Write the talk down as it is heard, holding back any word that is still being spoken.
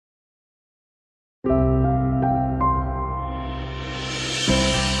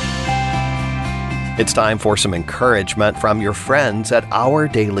It's time for some encouragement from your friends at Our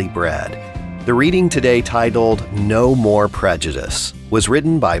Daily Bread. The reading today, titled No More Prejudice, was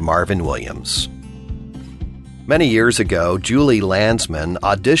written by Marvin Williams. Many years ago, Julie Landsman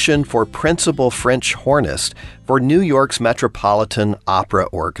auditioned for principal French hornist for New York's Metropolitan Opera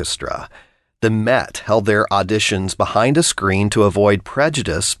Orchestra. The Met held their auditions behind a screen to avoid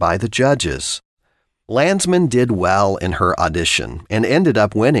prejudice by the judges. Landsman did well in her audition and ended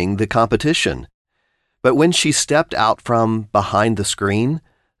up winning the competition. But when she stepped out from behind the screen,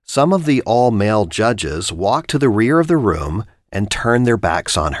 some of the all-male judges walked to the rear of the room and turned their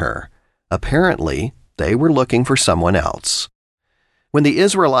backs on her. Apparently, they were looking for someone else. When the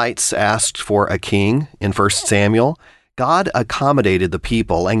Israelites asked for a king in 1 Samuel, God accommodated the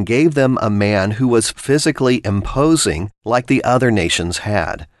people and gave them a man who was physically imposing like the other nations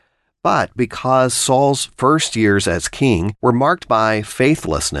had. But because Saul's first years as king were marked by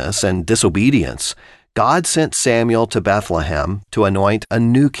faithlessness and disobedience, God sent Samuel to Bethlehem to anoint a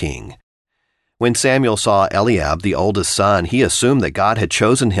new king. When Samuel saw Eliab, the oldest son, he assumed that God had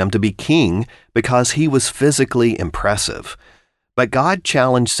chosen him to be king because he was physically impressive. But God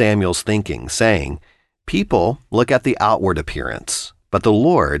challenged Samuel's thinking, saying, "People look at the outward appearance, but the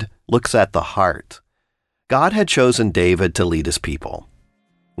Lord looks at the heart." God had chosen David to lead his people.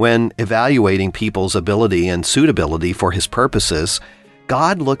 When evaluating people's ability and suitability for his purposes,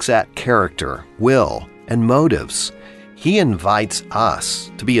 God looks at character, will, and motives. He invites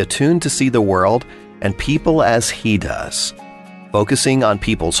us to be attuned to see the world and people as he does, focusing on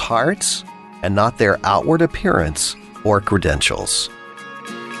people's hearts and not their outward appearance or credentials.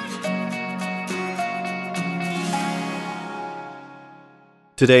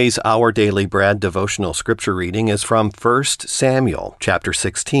 Today's Our Daily Bread devotional scripture reading is from 1 Samuel chapter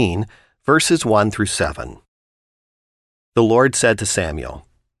 16, verses 1 through 7. The Lord said to Samuel,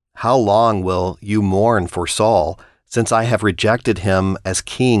 "How long will you mourn for Saul, since I have rejected him as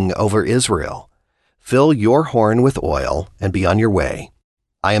king over Israel? Fill your horn with oil and be on your way.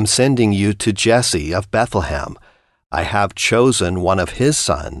 I am sending you to Jesse of Bethlehem. I have chosen one of his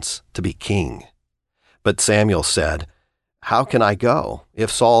sons to be king." But Samuel said, "How can I go? If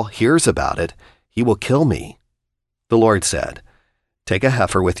Saul hears about it, he will kill me." The Lord said, "Take a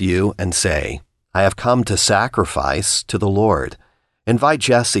heifer with you and say, 'I have come to sacrifice to the Lord.' Invite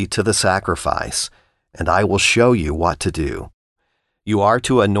Jesse to the sacrifice, and I will show you what to do. You are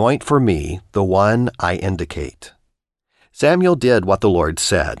to anoint for me the one I indicate." Samuel did what the Lord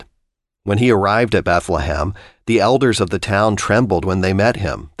said. When he arrived at Bethlehem, the elders of the town trembled when they met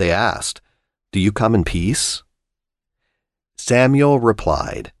him. They asked, "Do you come in peace?" Samuel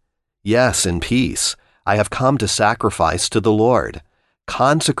replied, "Yes, in peace. I have come to sacrifice to the Lord.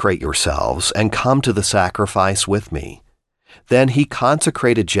 Consecrate yourselves and come to the sacrifice with me." Then he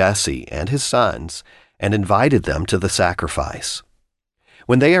consecrated Jesse and his sons and invited them to the sacrifice.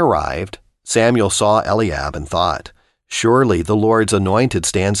 When they arrived, Samuel saw Eliab and thought, "Surely the Lord's anointed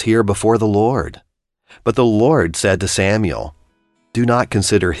stands here before the Lord." But the Lord said to Samuel, "Do not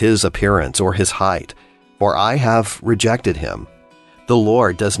consider his appearance or his height, for I have rejected him. The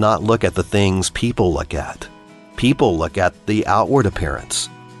Lord does not look at the things people look at. People look at the outward appearance,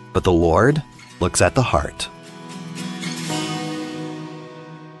 but the Lord looks at the heart."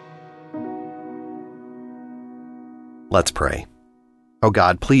 Let's pray. Oh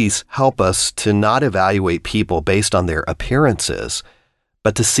God, please help us to not evaluate people based on their appearances,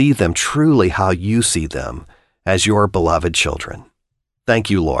 but to see them truly how you see them, as your beloved children. Thank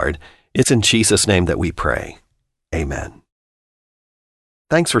you, Lord. It's in Jesus' name that we pray. Amen.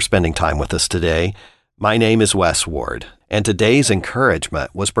 Thanks for spending time with us today. My name is Wes Ward, and today's encouragement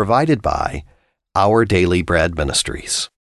was provided by Our Daily Bread Ministries.